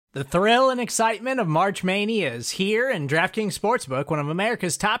The thrill and excitement of March Mania is here, and DraftKings Sportsbook, one of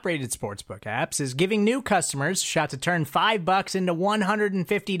America's top-rated sportsbook apps, is giving new customers a shot to turn $5 into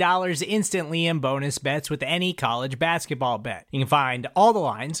 $150 instantly in bonus bets with any college basketball bet. You can find all the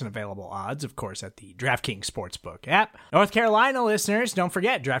lines and available odds, of course, at the DraftKings Sportsbook app. North Carolina listeners, don't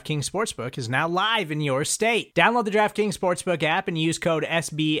forget, DraftKings Sportsbook is now live in your state. Download the DraftKings Sportsbook app and use code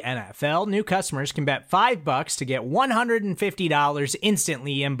SBNFL. New customers can bet $5 to get $150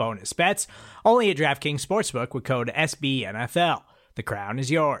 instantly in bonus bets, only at DraftKings Sportsbook with code SBNFL. The crown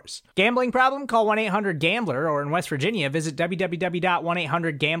is yours. Gambling problem? Call 1-800-GAMBLER, or in West Virginia, visit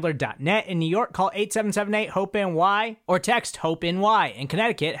www.1800gambler.net. In New York, call 8778-HOPE-NY or text HOPE-NY. In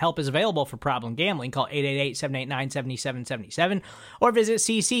Connecticut, help is available for problem gambling. Call 888-789-7777 or visit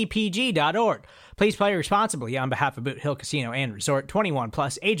ccpg.org. Please play responsibly on behalf of Boot Hill Casino and Resort. 21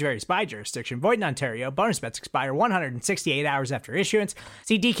 plus, age varies by jurisdiction. Void in Ontario. Bonus bets expire 168 hours after issuance.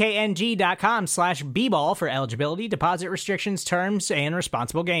 See dkng.com/bball for eligibility, deposit restrictions, terms, and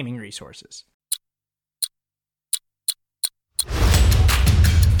responsible gaming resources.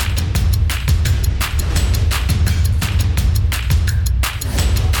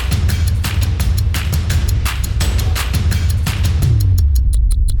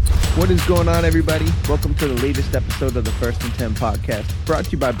 What is going on, everybody? Welcome to the latest episode of the First and 10 podcast, brought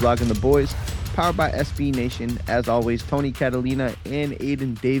to you by Blogging the Boys, powered by SB Nation. As always, Tony Catalina and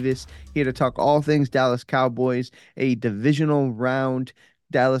Aiden Davis here to talk all things Dallas Cowboys, a divisional round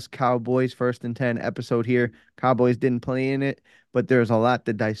Dallas Cowboys First and 10 episode here. Cowboys didn't play in it, but there's a lot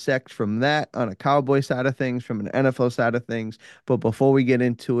to dissect from that on a Cowboy side of things, from an NFL side of things. But before we get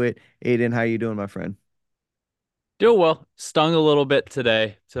into it, Aiden, how you doing, my friend? Doing well. Stung a little bit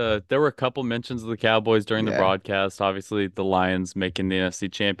today. There were a couple mentions of the Cowboys during the Yeah. broadcast. Obviously, the Lions making the NFC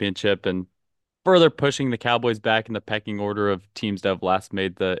Championship and further pushing the Cowboys back in the pecking order of teams that have last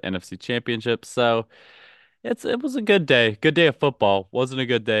made the NFC Championship. So it was a good day. Good day of football. Wasn't a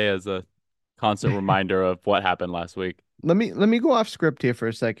good day as a constant reminder of what happened last week. Let me go off script here for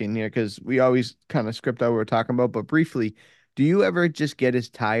a second here, because we always kind of script out what we're talking about. But briefly, do you ever just get as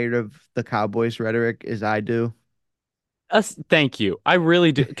tired of the Cowboys rhetoric as I do? Thank you. I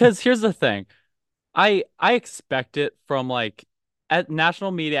really do. Because here's the thing. I expect it from like at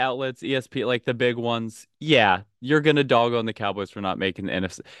national media outlets, ESP, like the big ones. Yeah, you're gonna dog on the Cowboys for not making the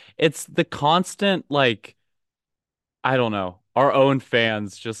NFC. It's the constant like I don't know, our own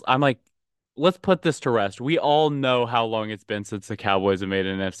fans just I'm like, let's put this to rest. We all know how long it's been since the Cowboys have made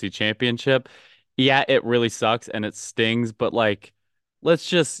an NFC championship. Yeah, it really sucks and it stings, but like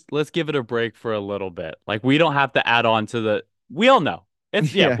let's give it a break for a little bit. Like we don't have to add on to the we all know.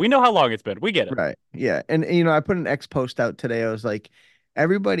 It's yeah, Yeah. we know how long it's been. We get it. Right. Yeah. And I put an X post out today. I was like,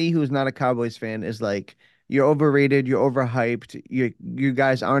 everybody who's not a Cowboys fan is like, you're overrated, you're overhyped, you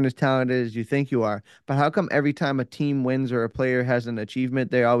guys aren't as talented as you think you are. But how come every time a team wins or a player has an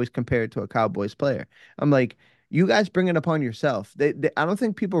achievement, they always compare it to a Cowboys player? I'm like, you guys bring it upon yourself. I don't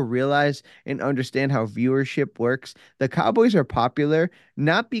think people realize and understand how viewership works. The Cowboys are popular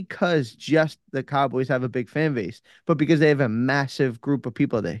not because just the Cowboys have a big fan base, but because they have a massive group of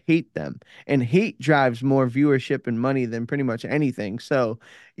people that hate them. And hate drives more viewership and money than pretty much anything. So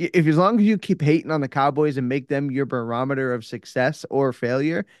if as long as you keep hating on the Cowboys and make them your barometer of success or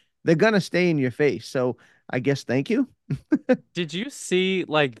failure, they're gonna stay in your face. So I guess thank you. Did you see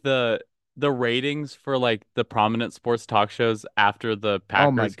like the ratings for like the prominent sports talk shows after the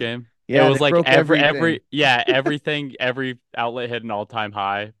Oh my Packers game? It Yeah, they was like broke everything. everything every outlet hit an all-time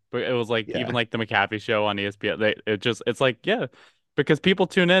high. But it was like Yeah. even like the McCarthy show on ESPN. It's like yeah, because people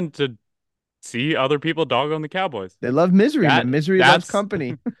tune in to see other people dog on the Cowboys. They love misery, That man. Misery loves that's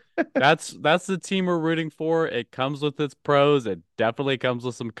company. that's the team we're rooting for. It comes with its pros. It definitely comes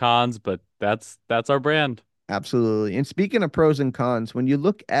with some cons, but that's our brand. Absolutely. And speaking of pros and cons, when you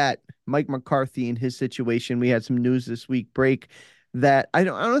look at Mike McCarthy and his situation, we had some news this week break that I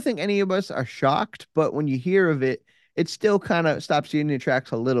don't think any of us are shocked, but when you hear of it, it still kind of stops you in your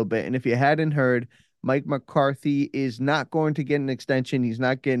tracks a little bit. And if you hadn't heard, Mike McCarthy is not going to get an extension. He's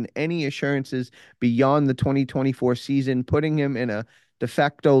not getting any assurances beyond the 2024 season, putting him in a de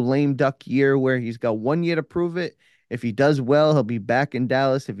facto lame duck year where he's got 1 year to prove it. If he does well, he'll be back in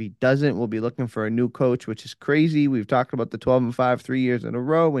Dallas. If he doesn't, we'll be looking for a new coach, which is crazy. We've talked about the 12-5 3 years in a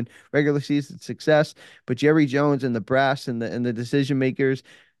row and regular season success, but Jerry Jones and the brass and the decision makers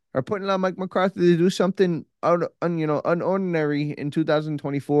are putting on Mike McCarthy to do something unordinary in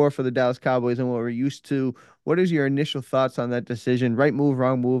 2024 for the Dallas Cowboys and what we're used to. What is your initial thoughts on that decision? Right move,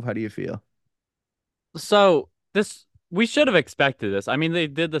 wrong move? How do you feel? So this we should have expected this. I mean, they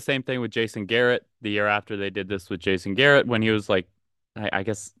did the same thing with Jason Garrett the year after they did this with Jason Garrett when he was like, I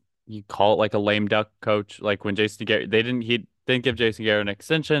guess you call it like a lame duck coach. Like when Jason Garrett, he didn't give Jason Garrett an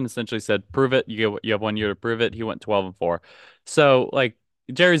extension. Essentially said, prove it. You have 1 year to prove it. He went 12-4. So like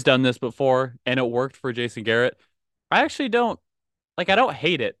Jerry's done this before, and it worked for Jason Garrett. I actually don't like. I don't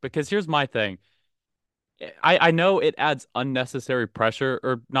hate it because here's my thing. I know it adds unnecessary pressure,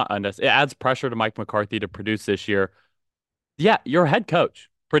 or not unnecessary. It adds pressure to Mike McCarthy to produce this year. Yeah, you're a head coach.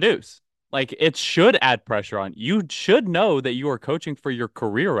 Produce. Like it should add pressure on. You should know that you are coaching for your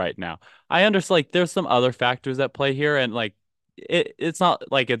career right now. I understand like there's some other factors at play here, and like it's not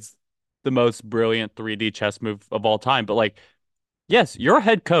like it's the most brilliant 3D chess move of all time, but like yes, you're a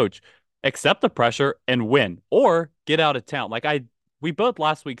head coach. Accept the pressure and win, or get out of town. We both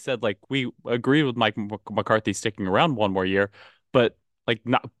last week said like we agree with Mike McCarthy sticking around 1 more year, but like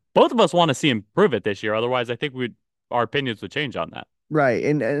not both of us want to see him prove it this year. Otherwise, I think we our opinions would change on that. Right.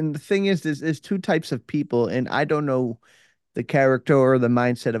 And the thing is, there's two types of people, and I don't know the character or the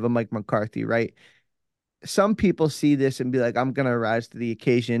mindset of a Mike McCarthy, right? Some people see this and be like, I'm gonna rise to the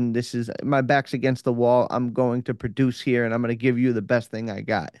occasion. This is my back's against the wall. I'm going to produce here and I'm gonna give you the best thing I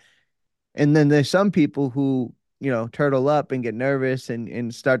got. And then there's some people who, turtle up and get nervous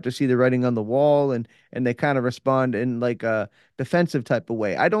and start to see the writing on the wall and they kind of respond in like a defensive type of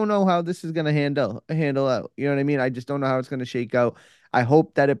way. I don't know how this is gonna handle out. You know what I mean? I just don't know how it's gonna shake out. I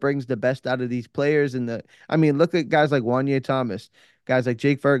hope that it brings the best out of these players and I mean, look at guys like Wanye Thomas, guys like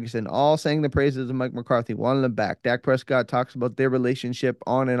Jake Ferguson, all saying the praises of Mike McCarthy, wanting them back. Dak Prescott talks about their relationship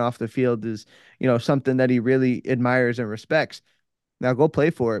on and off the field is, something that he really admires and respects. Now go play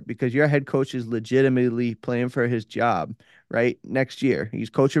for it because your head coach is legitimately playing for his job, right? Next year.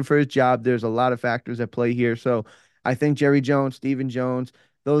 He's coaching for his job. There's a lot of factors at play here. So I think Jerry Jones, Stephen Jones,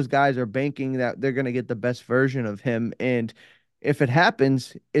 those guys are banking that they're going to get the best version of him. And if it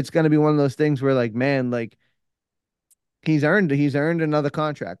happens, it's going to be one of those things where like, man, like he's earned another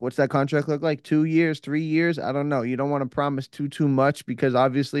contract. What's that contract look like? 2 years, 3 years? I don't know. You don't want to promise too much because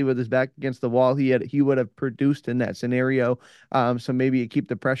obviously with his back against the wall, he would have produced in that scenario. So maybe you keep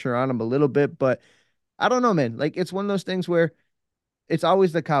the pressure on him a little bit, but I don't know, man. Like it's one of those things where it's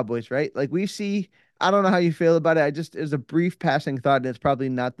always the Cowboys, right? Like we see, I don't know how you feel about it. I just, it's a brief passing thought, and it's probably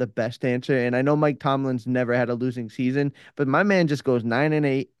not the best answer. And I know Mike Tomlin's never had a losing season, but my man just goes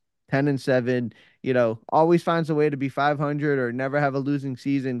 9-8, 10-7, always finds a way to be 500 or never have a losing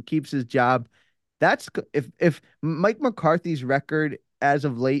season, keeps his job. That's if Mike McCarthy's record as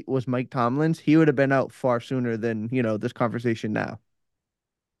of late was Mike Tomlin's, he would have been out far sooner than, this conversation now.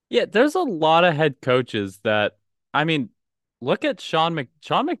 Yeah, there's a lot of head coaches that I mean, look at Sean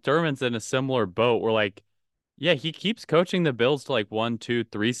McDermott's in a similar boat where like, yeah, he keeps coaching the Bills to like 1, 2,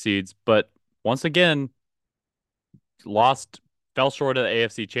 3 seeds, but once again, lost, fell short of the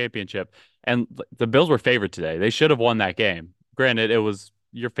AFC Championship. And the Bills were favored today. They should have won that game. Granted, it was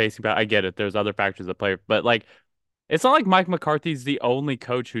you're facing back. I get it. There's other factors at play, but like it's not like Mike McCarthy's the only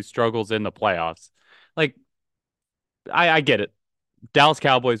coach who struggles in the playoffs. Like I get it. Dallas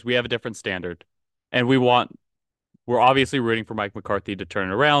Cowboys, we have a different standard, and we're obviously rooting for Mike McCarthy to turn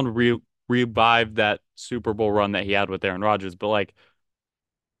it around, revive that Super Bowl run that he had with Aaron Rodgers. But like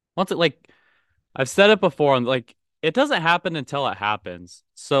once it like I've said it before, and like it doesn't happen until it happens.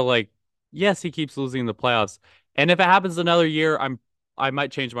 So like yes, he keeps losing the playoffs, and if it happens another year, I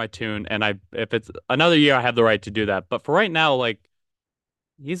might change my tune, and I if it's another year, I have the right to do that. But for right now, like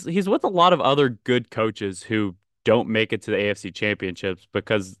he's with a lot of other good coaches who don't make it to the AFC championships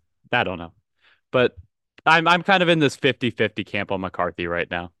because I don't know. But I'm kind of in this 50-50 camp on McCarthy right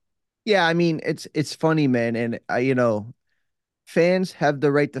now. Yeah, I mean, it's funny, man, and fans have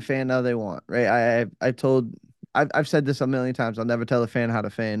the right to fan how they want, right? I've said this a million times. I'll never tell a fan how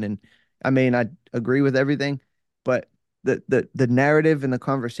to fan, and I may not agree with everything, but the narrative and the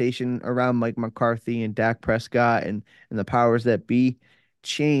conversation around Mike McCarthy and Dak Prescott and the powers that be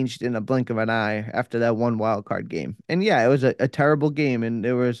changed in a blink of an eye after that one wild card game. And yeah, it was a terrible game, and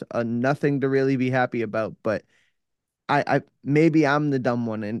there was nothing to really be happy about. But I maybe I'm the dumb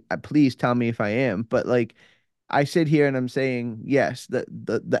one, and please tell me if I am. But like I sit here and I'm saying, yes,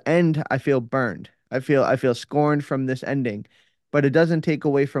 the end, I feel burned. I feel scorned from this ending, but it doesn't take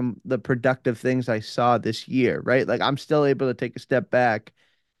away from the productive things I saw this year, right? Like I'm still able to take a step back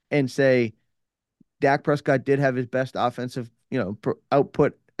and say Dak Prescott did have his best offensive,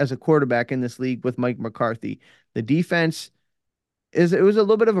 output as a quarterback in this league with Mike McCarthy. The defense it was a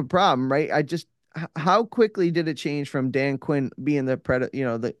little bit of a problem, right? How quickly did it change from Dan Quinn being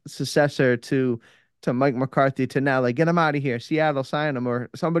the successor to Mike McCarthy to now like get him out of here, Seattle sign him or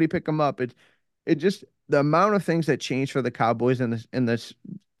somebody pick him up. It just the amount of things that changed for the Cowboys in this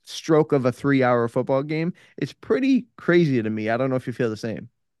stroke of a 3 hour football game is pretty crazy to me. I don't know if you feel the same.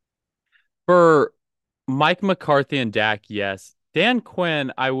 For Mike McCarthy and Dak, yes. Dan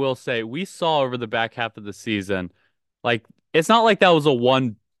Quinn, I will say, we saw over the back half of the season, like it's not like that was a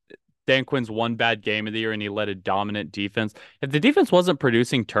one Dan Quinn's one bad game of the year and he led a dominant defense. If the defense wasn't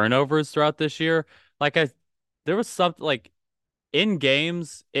producing turnovers throughout this year, like I there was something like in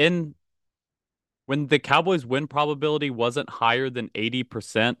games in when the Cowboys win probability wasn't higher than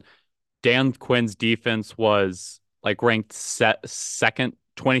 80%, Dan Quinn's defense was like ranked second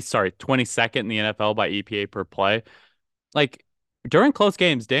 22nd in the NFL by EPA per play. Like during close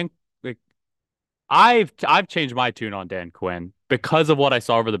games, Dan like I've changed my tune on Dan Quinn because of what I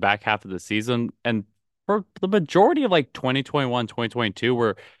saw over the back half of the season and for the majority of like 2021, 2022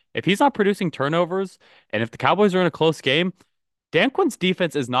 where if he's not producing turnovers and if the Cowboys are in a close game, Dan Quinn's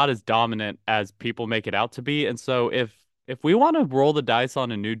defense is not as dominant as people make it out to be. And so if we want to roll the dice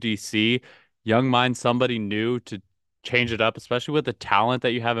on a new DC, young mind, somebody new to change it up, especially with the talent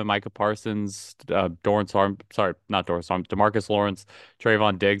that you have in Micah Parsons, Dorrance Arm, sorry, not Dorrance Arm, Demarcus Lawrence,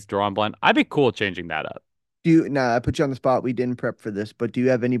 Trayvon Diggs, Deron Bland, I'd be cool changing that up. I put you on the spot. We didn't prep for this, but do you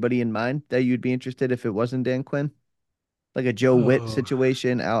have anybody in mind that you'd be interested if it wasn't Dan Quinn? Like a Joe Witt Oh,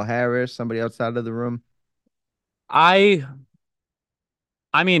 situation, Al Harris, somebody outside of the room. I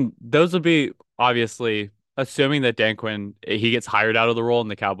I mean, those would be obviously assuming that Dan Quinn he gets hired out of the role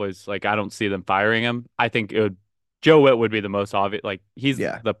and the Cowboys like I don't see them firing him. I think it would Joe Witt would be the most obvious. Like he's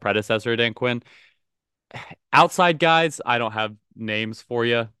Yeah. the predecessor of Dan Quinn. Outside guys, I don't have names for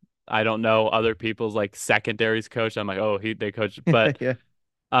you. I don't know other people's like secondaries coach. I'm like, oh, they coach, but Yeah.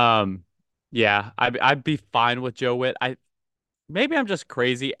 um, yeah, I'd be fine with Joe Witt. Maybe I'm just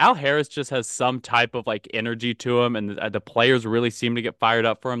crazy. Al Harris just has some type of like energy to him, and the players really seem to get fired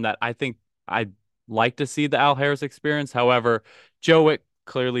up for him. That I think I'd like to see the Al Harris experience. However, Joe Wick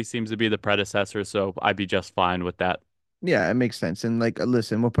clearly seems to be the predecessor, so I'd be just fine with that. Yeah, it makes sense. And like,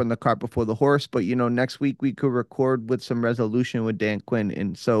 listen, we're putting the cart before the horse, but next week we could record with some resolution with Dan Quinn,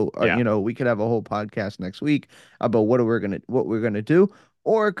 and so Yeah, we could have a whole podcast next week about what we're gonna do,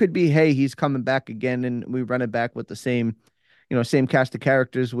 or it could be, hey, he's coming back again, and we run it back with the same, same cast of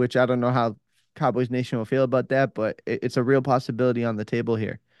characters. Which I don't know how Cowboys Nation will feel about that, but it's a real possibility on the table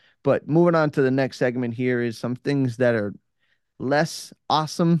here. But moving on to the next segment here is some things that are less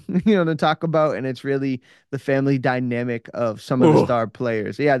awesome, to talk about, and it's really the family dynamic of some of the ooh, star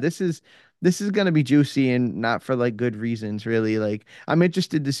players. Yeah, this is going to be juicy and not for like good reasons, really. Like I'm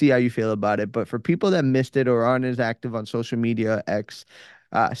interested to see how you feel about it, but for people that missed it or aren't as active on social media, X,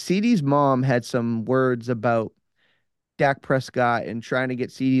 CD's mom had some words about Dak Prescott and trying to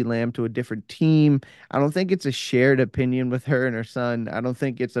get CeeDee Lamb to a different team. I don't think it's a shared opinion with her and her son. I don't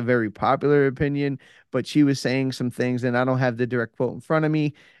think it's a very popular opinion, but she was saying some things, and I don't have the direct quote in front of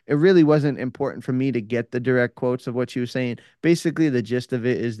me. It really wasn't important for me to get the direct quotes of what she was saying. Basically, the gist of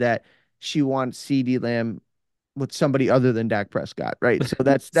it is that she wants CeeDee Lamb with somebody other than Dak Prescott, right? So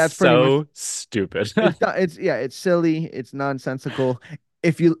that's pretty much so stupid. it's silly, it's nonsensical.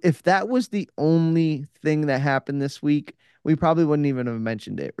 If that was the only thing that happened this week, we probably wouldn't even have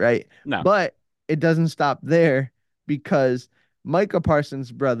mentioned it, right? No, But it doesn't stop there because Micah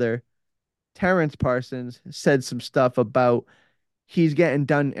Parsons' brother, Terrence Parsons, said some stuff about he's getting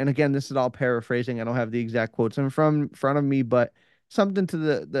done. And again, this is all paraphrasing. I don't have the exact quotes in front of me, but something to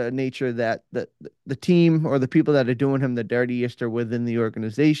the nature that the team or the people that are doing him the dirtiest are within the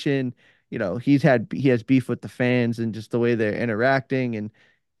organization. He has beef with the fans and just the way they're interacting. And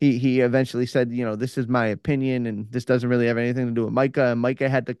he eventually said, this is my opinion, and this doesn't really have anything to do with Micah. And Micah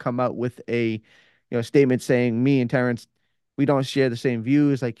had to come out with a statement saying, me and Terrence, we don't share the same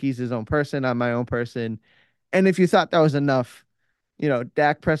views. Like he's his own person, I'm my own person. And if you thought that was enough,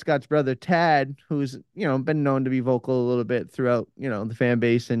 Dak Prescott's brother Tad, who's, been known to be vocal a little bit throughout, the fan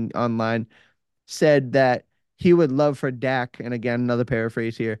base and online, said that he would love for Dak, and again, another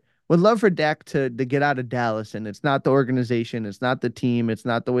paraphrase here, would love for Dak to get out of Dallas. And it's not the organization, it's not the team, it's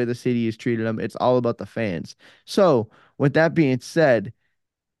not the way the city has treated him. It's all about the fans. So, with that being said,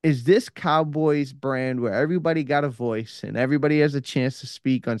 is this Cowboys brand where everybody got a voice and everybody has a chance to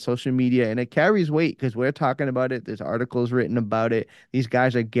speak on social media, and it carries weight because we're talking about it. There's articles written about it. These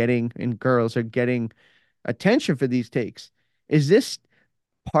guys are getting and girls are getting attention for these takes. Is this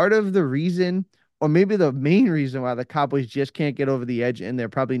part of the reason, or maybe the main reason, why the Cowboys just can't get over the edge and they're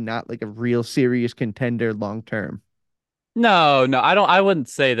probably not like a real serious contender long term? no, I don't. I wouldn't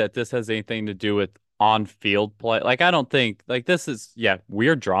say that this has anything to do with on-field play. Like, I don't think like this is yeah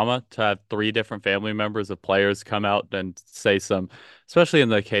weird drama to have three different family members of players come out and say some, especially in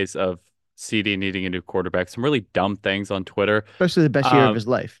the case of CD needing a new quarterback, some really dumb things on Twitter. Especially the best year of Um, his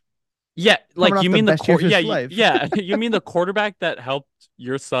life. yeah, Coming like off you the mean the best year of court? Yeah, his life. yeah, you mean the quarterback that helped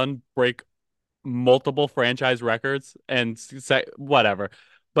your son break multiple franchise records and say whatever.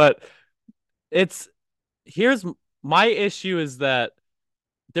 But it's here's my issue is that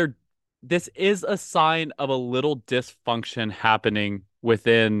there this is a sign of a little dysfunction happening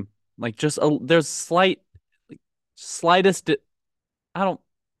within like just a there's like, slightest I don't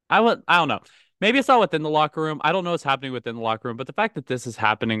I don't know. Maybe it's not within the locker room. I don't know what's happening within the locker room, but the fact that this is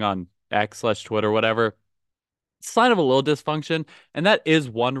happening on X/Twitter, whatever, sign of a little dysfunction. And that is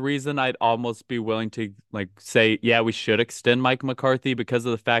one reason I'd almost be willing to like say, yeah, we should extend Mike McCarthy because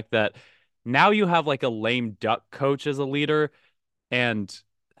of the fact that now you have like a lame duck coach as a leader, and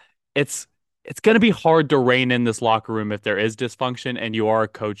it's it's going to be hard to rein in this locker room if there is dysfunction and you are a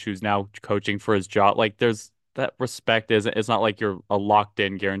coach who's now coaching for his job. Like there's that respect isn't it's not like you're a locked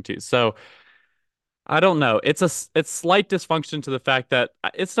in guarantee. So I don't know. It's slight dysfunction to the fact that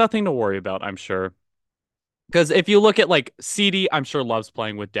it's nothing to worry about, I'm sure. Because if you look at like CD, I'm sure loves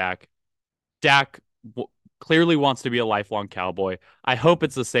playing with Dak. Dak clearly wants to be a lifelong Cowboy. I hope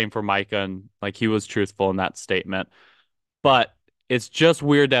it's the same for Micah and like he was truthful in that statement. But it's just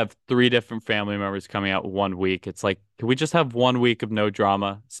weird to have three different family members coming out 1 week. It's like, can we just have 1 week of no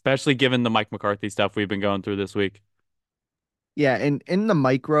drama, especially given the Mike McCarthy stuff we've been going through this week? Yeah, and in the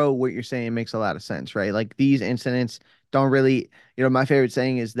micro, what you're saying makes a lot of sense, right? Like these incidents don't really, my favorite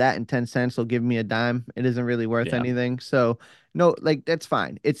saying is that in 10 cents will give me a dime. It isn't really worth Yeah. anything. So no, like that's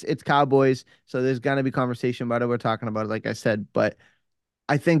fine. It's Cowboys. So there's gonna be conversation about it. We're talking about it, like I said, but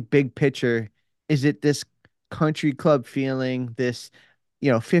I think big picture, is it this country club feeling, this,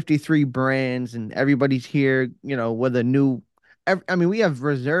 53 brands and everybody's here, with a new, I mean, we have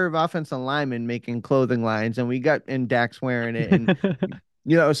reserve offensive linemen making clothing lines and we got, and Dak's wearing it. And,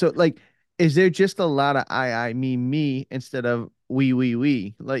 so like, is there just a lot of me instead of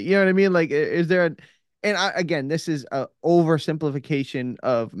we? Like, you know what I mean? Like, is there and again, this is a oversimplification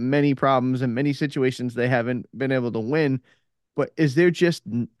of many problems and many situations they haven't been able to win, but is there just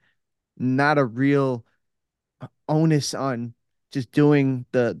not a real onus on just doing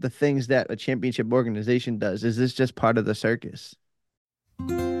the things that a championship organization does? Is this just part of the circus?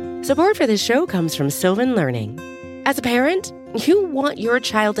 Support for this show comes from Sylvan Learning. As a parent, you want your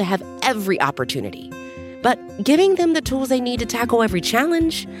child to have every opportunity, but giving them the tools they need to tackle every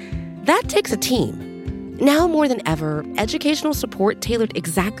challenge, that takes a team. Now more than ever, educational support tailored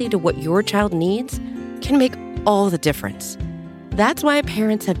exactly to what your child needs can make all the difference. That's why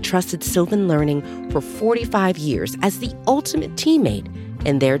parents have trusted Sylvan Learning for 45 years as the ultimate teammate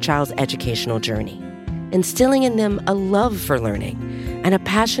in their child's educational journey, instilling in them a love for learning and a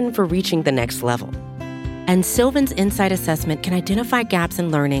passion for reaching the next level. And Sylvan's Insight Assessment can identify gaps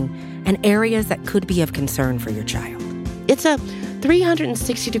in learning and areas that could be of concern for your child. It's a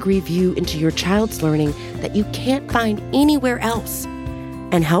 360-degree view into your child's learning that you can't find anywhere else,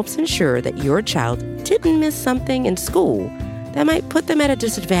 and helps ensure that your child didn't miss something in school that might put them at a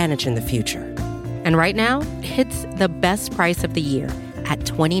disadvantage in the future. And right now, it's the best price of the year at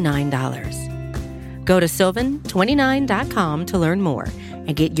 $29. Go to sylvan29.com to learn more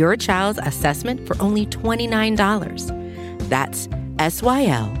and get your child's assessment for only $29. That's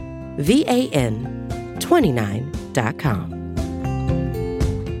SYLVAN 29.com.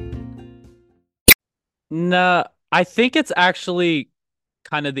 No, I think it's actually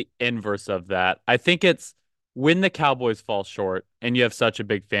kind of the inverse of that. I think it's when the Cowboys fall short and you have such a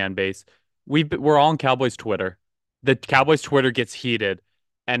big fan base, we're all on Cowboys Twitter. The Cowboys Twitter gets heated,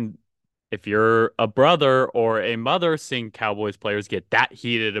 and if you're a brother or a mother seeing Cowboys players get that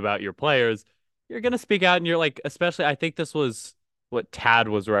heated about your players, you're gonna speak out and you're like, especially I think this was what Tad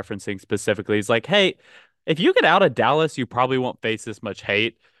was referencing specifically. He's like, hey, if you get out of Dallas, you probably won't face this much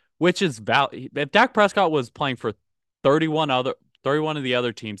hate, which is if Dak Prescott was playing for 31 of the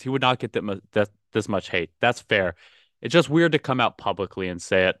other teams, he would not get this much hate. That's fair. It's just weird to come out publicly and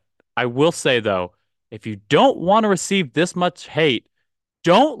say it. I will say though, if you don't want to receive this much hate,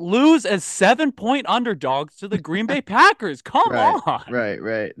 don't lose as 7-point underdogs to the Green Bay Packers. Come Right, on.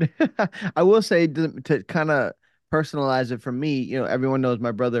 right. I will say to kind of personalize it for me, everyone knows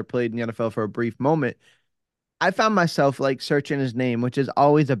my brother played in the NFL for a brief moment. I found myself like searching his name, which is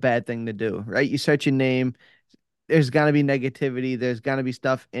always a bad thing to do, right? You search your name, there's gonna be negativity, there's gonna be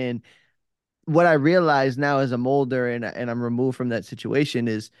stuff. And what I realize now as I'm older and I'm removed from that situation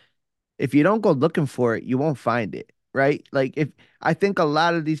is if you don't go looking for it, you won't find it, right? Like if I think a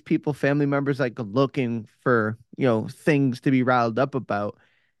lot of these people, family members, like looking for, things to be riled up about.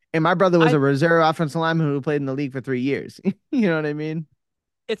 And my brother was I a reserve offensive lineman who played in the league for 3 years. You know what I mean?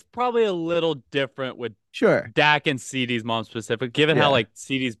 It's probably a little different with Sure. Dak and CD's mom specific, given how Yeah. like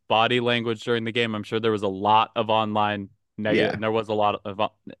CD's body language during the game, I'm sure there was a lot of online negative, Yeah, and there was a lot of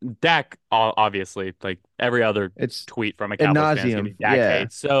Dak. Obviously, like every other it's tweet from a ad Cowboys fan is nauseum. getting Dak Yeah,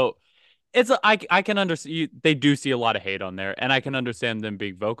 hate. So I can understand. They do see a lot of hate on there, and I can understand them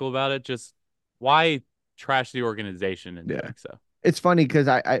being vocal about it. Just why trash the organization in yeah. doing so? It's funny because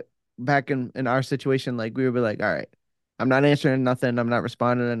I back in our situation, like we would be like, all right, I'm not answering nothing. I'm not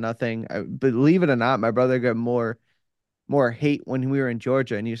responding to nothing. Believe it or not, my brother got more hate when we were in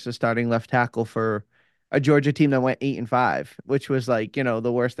Georgia and he was the starting left tackle for a Georgia team that went 8-5, which was like,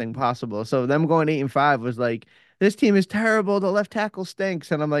 the worst thing possible. So them going 8-5 was like, this team is terrible. The left tackle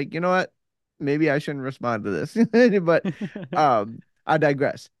stinks. And I'm like, you know what? Maybe I shouldn't respond to this. But I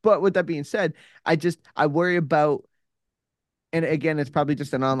digress. But with that being said, I worry about, and again, it's probably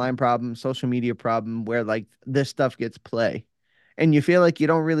just an online problem, social media problem where like this stuff gets play. And you feel like you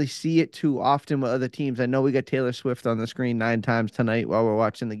don't really see it too often with other teams. I know we got Taylor Swift on the screen 9 times tonight while we're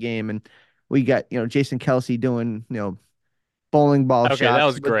watching the game, and we got, Jason Kelsey doing, bowling ball Okay, that shots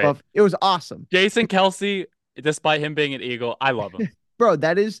was with great. Buff. It was awesome. Jason Kelsey, despite him being an Eagle, I love him. Bro,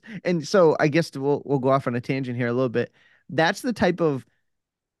 that is, and so I guess we'll go off on a tangent here a little bit. That's the type of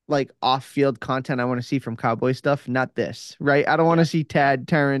like off-field content I want to see from Cowboy stuff, not this, right? I don't want to Yeah. see Tad,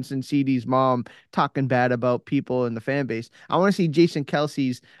 Terrence, and CD's mom talking bad about people in the fan base. I want to see Jason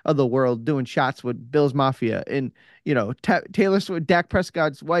Kelsey's of the world doing shots with Bills Mafia and Taylor Swift, Dak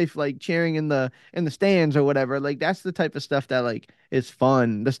Prescott's wife, like cheering in the stands or whatever. Like that's the type of stuff that like is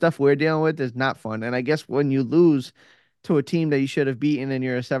fun. The stuff we're dealing with is not fun. And I guess when you lose to a team that you should have beaten and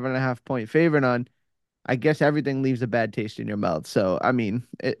you're a 7.5 point favorite on, I guess everything leaves a bad taste in your mouth. So I mean,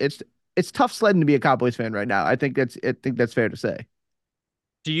 it's tough sledding to be a Cowboys fan right now. I think that's fair to say.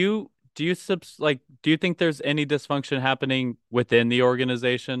 Do you think there's any dysfunction happening within the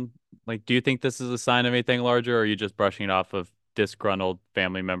organization? Like, do you think this is a sign of anything larger, or are you just brushing it off of disgruntled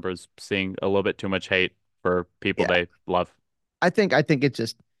family members seeing a little bit too much hate for people Yeah, they love? I think it's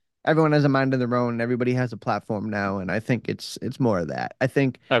just everyone has a mind of their own. And everybody has a platform now, and I think it's more of that. I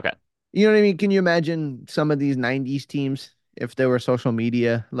think Okay. you know what I mean. Can you imagine some of these '90s teams if there were social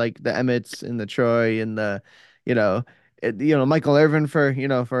media like the Emmets and the Troy and the, you know, Michael Irvin for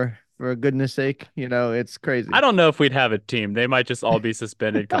goodness sake, it's I crazy. don't know if we'd have a team. They might just all be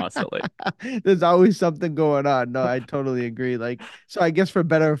suspended constantly. There's always something going on. No, I totally agree. Like, so I guess for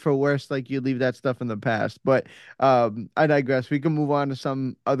better or for worse, like you leave that stuff in the past. But I digress. We can move on to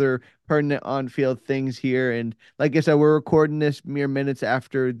some other pertinent on-field things here. And like I said, we're recording this mere minutes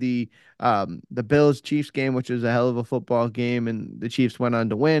after the Bills Chiefs game, which was a hell of a football game, and the Chiefs went on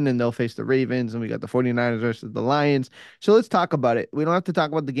to win, and they'll face the Ravens, and we got the 49ers versus the Lions. So let's talk about it. We don't have to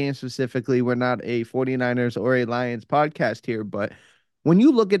talk about the game specifically. We're not a 49ers or a Lions podcast here, but when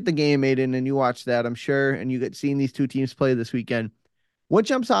you look at the game, Aiden, and you watch that, I'm sure, and you get seeing these two teams play this weekend, what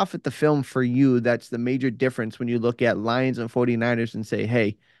jumps off at the film for you that's the major difference when you look at Lions and 49ers and say,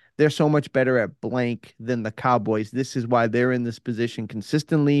 hey, they're so much better at blank than the Cowboys. This is why they're in this position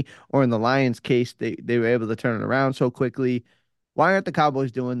consistently, or in the Lions case, they were able to turn it around so quickly. Why aren't the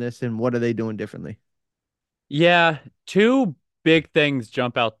Cowboys doing this, and what are they doing differently? Yeah, two big things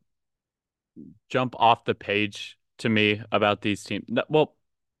jump off the page to me about these teams. Well,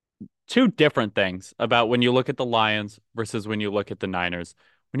 two different things about when you look at the Lions versus when you look at the Niners.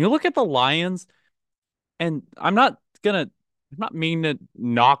 When you look at the Lions, and I'm not meaning to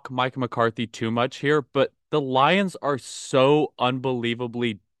knock Mike McCarthy too much here, but the Lions are so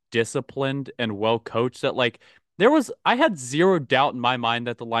unbelievably disciplined and well coached that like I had zero doubt in my mind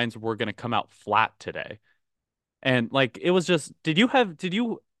that the Lions were going to come out flat today. And like it was just,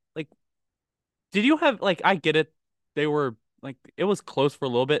 like did you have like I get it. They were like it was close for a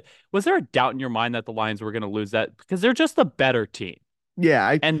little bit. Was there a doubt in your mind that the Lions were going to lose that because they're just a better team?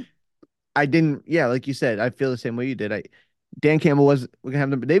 Yeah, And I didn't. Yeah, like you said, I feel the same way you did. Dan Campbell was we can have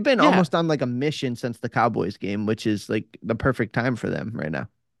them. They've been yeah, almost on like a mission since the Cowboys game, which is like the perfect time for them right now.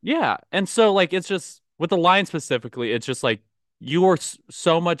 yeah. And so like it's just with the Lions specifically, it's just like you are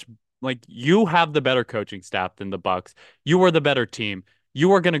so much like you have the better coaching staff than the Bucks. You are the better team.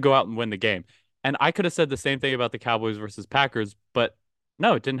 You are going to go out and win the game. And I could have said the same thing about the Cowboys versus Packers, but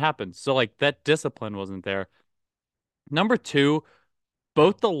no, it didn't happen. So like that discipline wasn't there. Number two,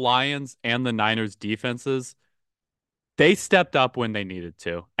 both the Lions and the Niners defenses, they stepped up when they needed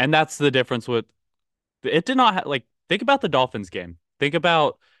to. And that's the difference with it did not like think about the Dolphins game. Think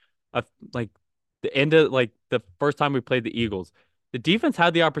about uh, like the end of like the first time we played the Eagles. The defense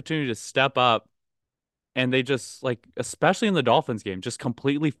had the opportunity to step up and they just like especially in the Dolphins game just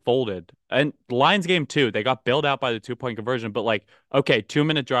completely folded. And the Lions game too, they got bailed out by the 2 point conversion, but like okay, 2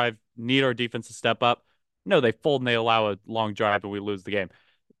 minute drive, need our defense to step up. No, they fold and they allow a long drive and we lose the game.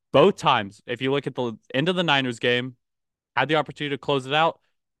 Both times, if you look at the end of the Niners game, had the opportunity to close it out,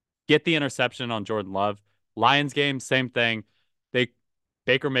 get the interception on Jordan Love. Lions game, same thing. They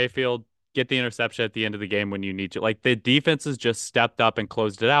Baker Mayfield get the interception at the end of the game when you need to. Like the defenses just stepped up and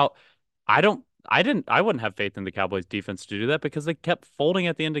closed it out. I wouldn't have faith in the Cowboys defense to do that because they kept folding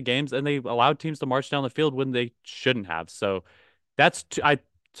at the end of games and they allowed teams to march down the field when they shouldn't have. So to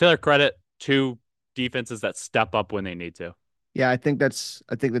their credit, two defenses that step up when they need to. Yeah, I think that's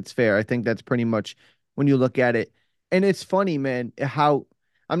fair. I think that's pretty much when you look at it. And it's funny, man, how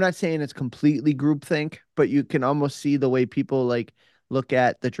I'm not saying it's completely groupthink, but you can almost see the way people like look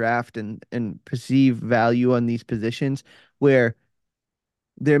at the draft and perceive value on these positions where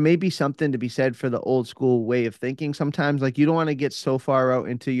there may be something to be said for the old school way of thinking sometimes. Like you don't want to get so far out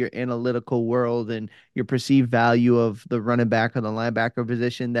into your analytical world and your perceived value of the running back or the linebacker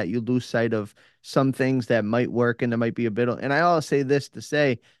position that you lose sight of some things that might work and there might be a bit of, and I always say this to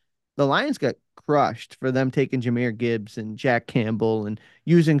say the Lions got crushed for them taking Jameer Gibbs and Jack Campbell and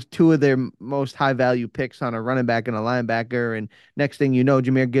using two of their most high value picks on a running back and a linebacker. And next thing you know,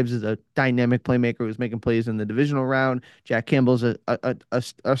 Jameer Gibbs is a dynamic playmaker who's making plays in the divisional round. Jack Campbell's a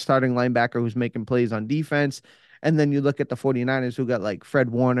starting linebacker who's making plays on defense. And then you look at the 49ers who got like Fred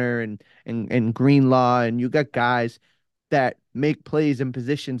Warner and Greenlaw, and you got guys that make plays in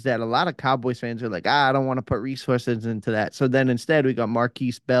positions that a lot of Cowboys fans are like, I don't want to put resources into that. So then instead we got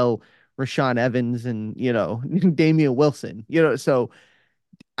Marquise Bell, Rashawn Evans, and Damian Wilson. So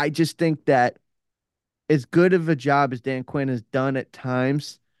I just think that as good of a job as Dan Quinn has done at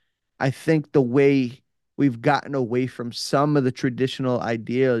times, I think the way we've gotten away from some of the traditional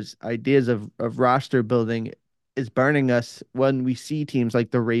ideas of roster building is burning us when we see teams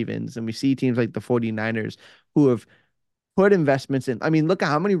like the Ravens and we see teams like the 49ers who have put investments in. I mean, look at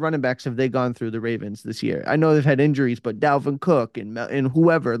how many running backs have they gone through the Ravens this year. I know they've had injuries, but Dalvin Cook and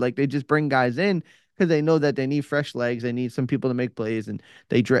whoever, like they just bring guys in because they know that they need fresh legs. They need some people to make plays, and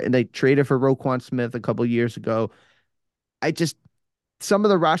they traded for Roquan Smith a couple years ago. I just some of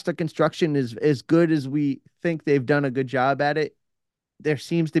the roster construction is as good as we think they've done a good job at it. There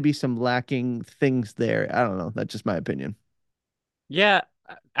seems to be some lacking things there. I don't know. That's just my opinion. Yeah,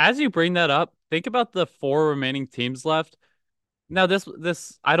 as you bring that up, think about the four remaining teams left. Now this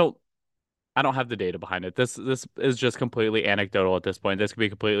I don't have the data behind it. This is just completely anecdotal at this point. This could be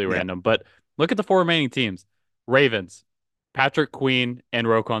completely Yeah. random, but look at the four remaining teams. Ravens, Patrick Queen and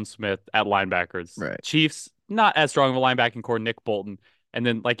Roquan Smith at linebackers. Right. Chiefs, not as strong of a linebacking core, Nick Bolton. And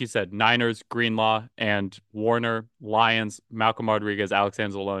then, like you said, Niners, Greenlaw and Warner, Lions, Malcolm Rodriguez, Alex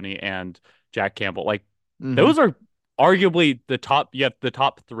Anzalone, and Jack Campbell. Like Hmm. those are arguably the top. You have the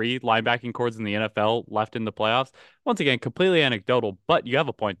top three linebacking cores in the NFL left in the playoffs. Once again, completely anecdotal, but you have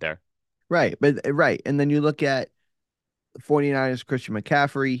a point there. Right. Right. And then you look at 49ers, Christian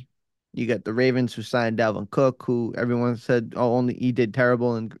McCaffrey. You got the Ravens who signed Dalvin Cook, who everyone said, oh, only he did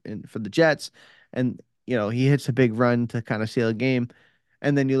terrible in for the Jets. And, he hits a big run to kind of seal a game.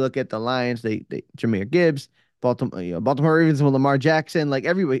 And then you look at the Lions, they Jameer Gibbs, Baltimore Ravens with Lamar Jackson. Like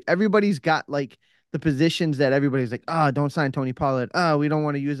everybody's got like the positions that everybody's like, oh, don't sign Tony Pollard. Oh, we don't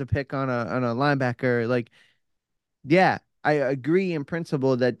want to use a pick on a linebacker. Like, yeah, I agree in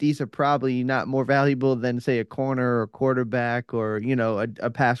principle that these are probably not more valuable than, say, a corner or a quarterback or, a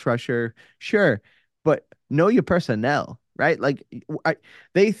pass rusher. Sure. But know your personnel, right? Like I,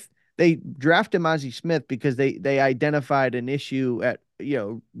 they they drafted Mozzie Smith because they identified an issue at,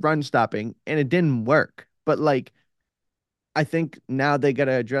 run stopping and it didn't work. But like I think now they got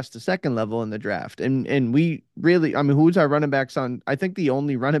to address the second level in the draft. And we really, I mean, who's our running backs on? I think the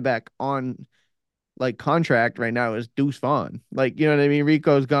only running back on like contract right now is Deuce Vaughn. Like, you know what I mean?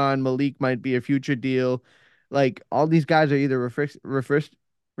 Rico's gone. Malik might be a future deal. Like all these guys are either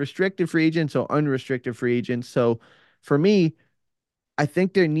restricted free agents or unrestricted free agents. So for me, I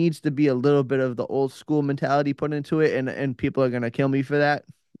think there needs to be a little bit of the old school mentality put into it, and people are gonna kill me for that.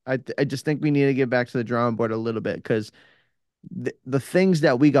 I just think we need to get back to the drawing board a little bit because the things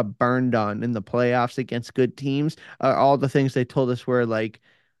that we got burned on in the playoffs against good teams are all the things they told us were like,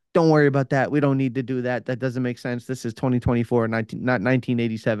 don't worry about that. We don't need to do that. That doesn't make sense. This is 2024, not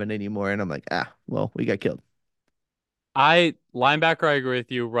 1987 anymore. And I'm like, well, we got killed. Linebacker, I agree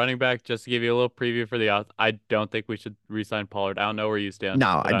with you. Running back, just to give you a little preview for the odds, I don't think we should re-sign Pollard. I don't know where you stand,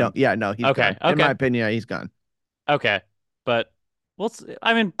 No, but I don't. Yeah, no, he's okay, gone. In my okay, opinion, he's gone. okay. But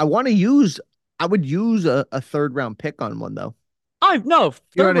I mean, I would use a third round pick on one though. I no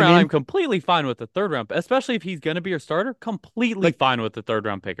You know third what I round. mean? I'm completely fine with the third round, especially if he's going to be your starter. Completely Like fine with the third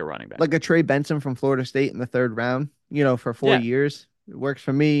round pick at running back. like a Trey Benson from Florida State in the third round, for 4 Yeah, years. It works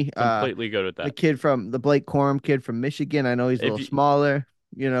for me. completely good with The that. kid from the Blake Corum kid from Michigan. I know he's a If little you smaller,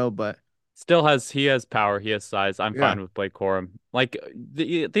 but he has power, he has size. I'm Yeah. fine with Blake Corum. Like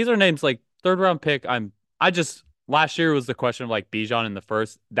these are names like third round pick. I just last year was the question of like Bijan in the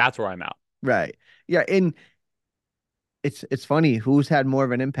first. That's where I'm out. Right. Yeah. And it's funny who's had more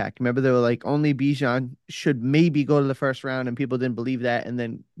of an impact. Remember, they were like only Bijan should maybe go to the first round, and people didn't believe that. And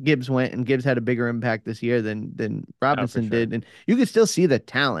then Gibbs went, and Gibbs had a bigger impact this year than Oh, for Robinson sure. did. And you can still see the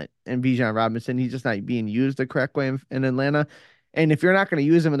talent in Bijan Robinson. He's just not being used the correct way in Atlanta. And if you're not going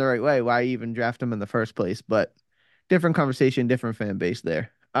to use him in the right way, why even draft him in the first place? But different conversation, different fan base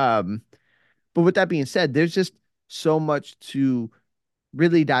there. But with that being said, there's just so much to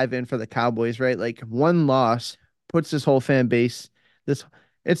really dive in for the Cowboys, right? Like one loss puts this whole fan base. This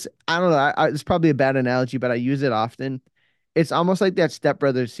it's I don't know. It's probably a bad analogy, but I use it often. It's almost like that Step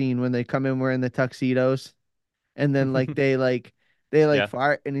Brothers scene when they come in wearing the tuxedos and then they Yeah.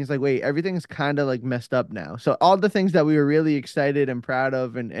 fart and he's like, wait, everything's kind of like messed up now. So all the things that we were really excited and proud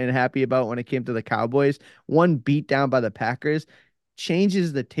of and happy about when it came to the Cowboys, one beat down by the Packers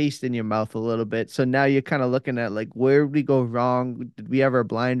changes the taste in your mouth a little bit. So now you're kind of looking at like, where did we go wrong? Did we have our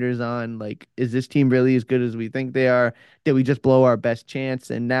blinders on? Like, is this team really as good as we think they are? Did we just blow our best chance?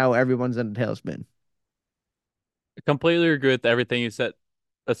 And now everyone's in a tailspin. Completely agree with everything you said,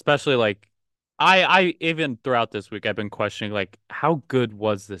 especially like I even throughout this week I've been questioning like how good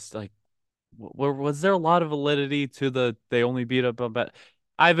was this? Like was there a lot of validity to the they only beat up but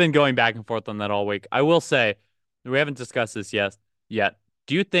I've been going back and forth on that all week. I will say we haven't discussed this yet.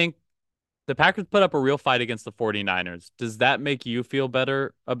 Do you think the Packers put up a real fight against the 49ers? Does that make you feel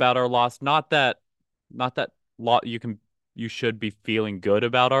better about our loss? Not that lot you should be feeling good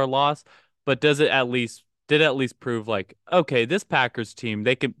about our loss, but did it at least prove like, okay, this Packers team,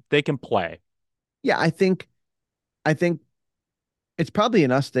 they can play. Yeah, I think it's probably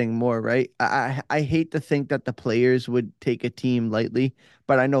an us thing more, right? I hate to think that the players would take a team lightly,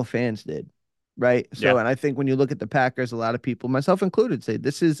 but I know fans did, right? So, Yeah. and I think when you look at the Packers, a lot of people, myself included, say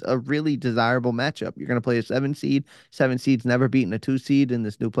this is a really desirable matchup. You're going to play a 7 seed. 7 seeds never beaten a 2 seed in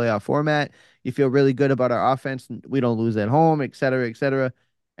this new playoff format. You feel really good about our offense. We don't lose at home, et cetera, et cetera.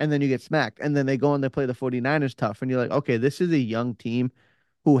 And then you get smacked. And then they go and they play the 49ers tough. And you're like, okay, this is a young team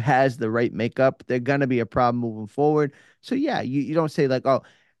who has the right makeup. They're going to be a problem moving forward. So yeah, you don't say like, oh,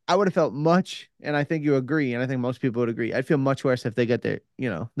 I would have felt much, and I think you agree, and I think most people would agree. I'd feel much worse if they get their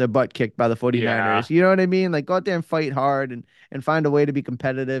butt kicked by the 49ers. Yeah. You know what I mean? Like go out there and fight hard and find a way to be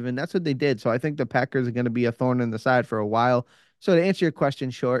competitive, and that's what they did. So I think the Packers are going to be a thorn in the side for a while. So to answer your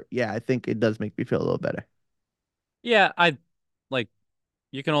question short, yeah, I think it does make me feel a little better. Yeah, I like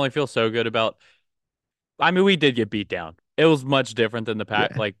you can only feel so good about I mean, we did get beat down. It was much different than the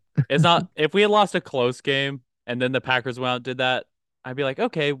pack. Yeah. Like, it's not if we had lost a close game and then the Packers went out and did that, I'd be like,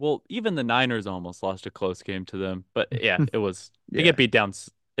 okay, well, even the Niners almost lost a close game to them. But yeah, it was to Yeah. get beat down.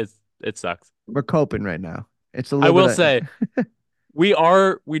 It sucks. We're coping right now. It's a I little will bit of say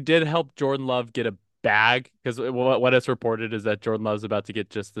we did help Jordan Love get a bag because what it's reported is that Jordan Love's about to get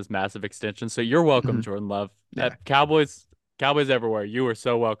just this massive extension. So you're welcome, Jordan Love. yeah. Cowboys everywhere. You are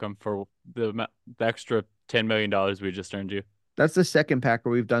so welcome for the extra $10 million we just earned you. That's the second Packer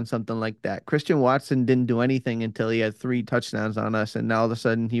we've done something like that. Christian Watson didn't do anything until he had 3 touchdowns on us, and now all of a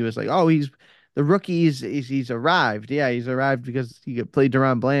sudden he was like, "Oh, he's the rookie. He's arrived. Yeah, he's arrived because he played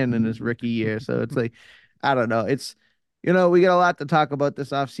Deron Bland in his rookie year." So it's like, I don't know. It's we got a lot to talk about this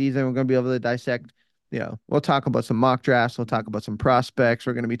offseason. We're gonna be able to dissect. We'll talk about some mock drafts. We'll talk about some prospects.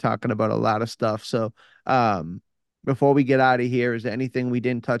 We're gonna be talking about a lot of stuff. So, before we get out of here, is there anything we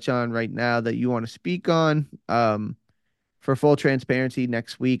didn't touch on right now that you want to speak on? For full transparency,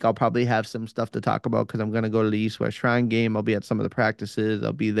 next week I'll probably have some stuff to talk about because I'm going to go to the East West Shrine game. I'll be at some of the practices.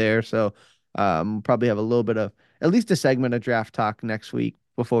 I'll be there. So probably have a little bit of at least a segment of draft talk next week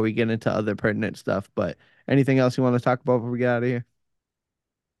before we get into other pertinent stuff. But anything else you want to talk about before we get out of here?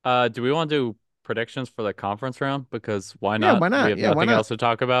 Do we want to do predictions for the conference round? Because why Yeah, not? why We not? have Yeah, why nothing not? else to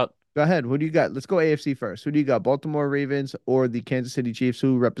talk about. Go ahead. Who do you got? Let's go AFC first. Who do you got? Baltimore Ravens or the Kansas City Chiefs?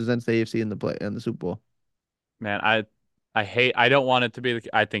 Who represents the AFC in the Super Bowl? Man, I don't want it to be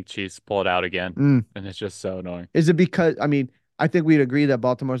I think Chiefs pull it out again, Mm. and it's just so annoying. Is it because I think we'd agree that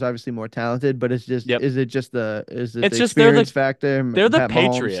Baltimore's obviously more talented, but Yep. is it just It's the just experience factor? they're the Pat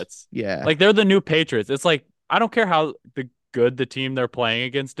Mahomes? Patriots. Yeah. Like they're the new Patriots. It's like I don't care how good the team they're playing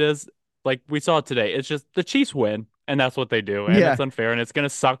against is. Like we saw today. It's just the Chiefs win, and that's what they do. And Yeah. it's unfair, and it's gonna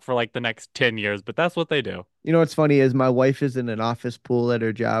suck for like the next 10 years, but that's what they do. You know what's funny is my wife is in an office pool at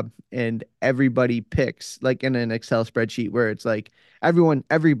her job, and everybody picks like in an Excel spreadsheet where it's like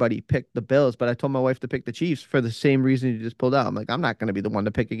everybody picked the Bills, but I told my wife to pick the Chiefs for the same reason you just pulled out. I'm like, I'm not going to be the one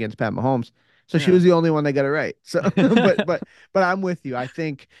to pick against Pat Mahomes. So she Yeah. was the only one that got it right. So, but I'm with you. I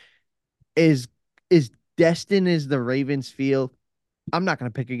think is destined as the Ravens feel, I'm not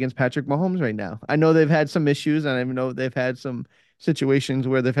going to pick against Patrick Mahomes right now. I know they've had some issues, and I know they've had some situations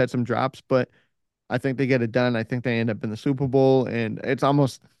where they've had some drops, but I think they get it done. I think they end up in the Super Bowl, and it's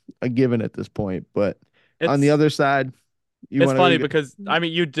almost a given at this point. But on the It's other side, you it's want funny to go. because I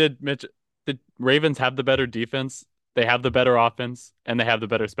mean you did mention the Ravens have the better defense, they have the better offense, and they have the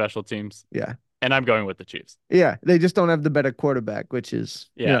better special teams. Yeah. And I'm going with the Chiefs. Yeah, they just don't have the better quarterback, which is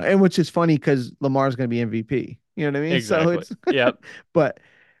Yeah, and which is funny because Lamar's going to be MVP. You know what I mean? So exactly. it's Yep. but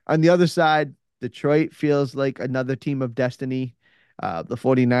on the other side, Detroit feels like another team of destiny. The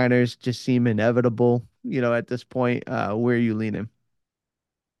 49ers just seem inevitable, at this point. Where are you leaning?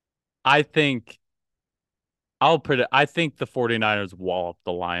 I think I think the 49ers wall up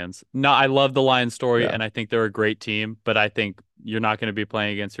the Lions. No, I love the Lions story Yeah. and I think they're a great team, but I think you're not going to be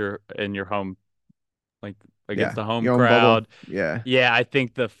playing against your home like against Yeah. the home Your own bubble. crowd. Yeah. Yeah, I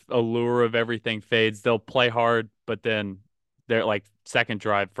think the allure of everything fades. They'll play hard, but then they're like second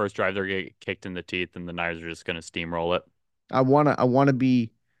drive, first drive, they're gonna get kicked in the teeth, and the Niners are just gonna steamroll it. I wanna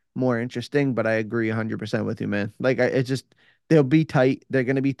be more interesting, but I agree 100% with you, man. Like it's just they'll be tight. They're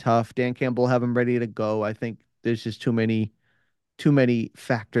gonna be tough. Dan Campbell will have them ready to go. I think there's just too many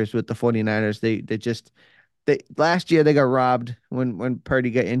factors with the 49ers. They last year they got robbed when Purdy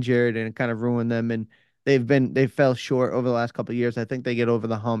got injured and it kind of ruined them, and they fell short over the last couple of years. I think they get over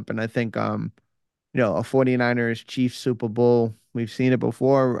the hump, and I think a 49ers Chiefs Super Bowl, we've seen it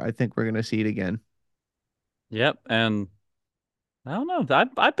before. I think we're gonna see it again. Yep, and I don't know.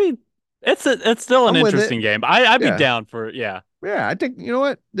 I'd be. It's still an I'm with it. interesting game. I'd be Yeah. down for yeah. Yeah, I think you know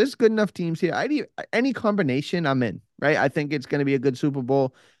what? There's good enough teams here. Any combination I'm in, right? I think it's going to be a good Super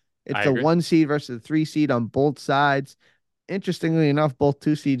Bowl. It's I the agree. 1 seed versus the 3 seed on both sides. Interestingly enough, both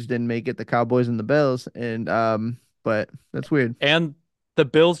 2 seeds didn't make it, the Cowboys and the Bills, and but that's weird. And the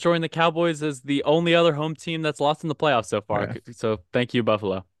Bills joined the Cowboys as the only other home team that's lost in the playoffs so far. Yeah. So thank you,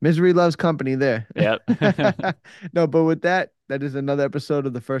 Buffalo. Misery loves company there. Yep. No, but with that, that is another episode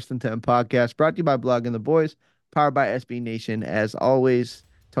of the First and 10 podcast brought to you by Blog and the Boys, powered by SB Nation. As always,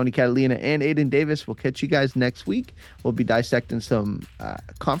 Tony Catalina and Aiden Davis will catch you guys next week. We'll be dissecting some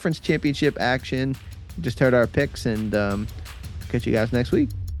conference championship action. Just heard our picks, and catch you guys next week.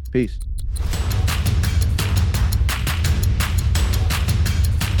 Peace.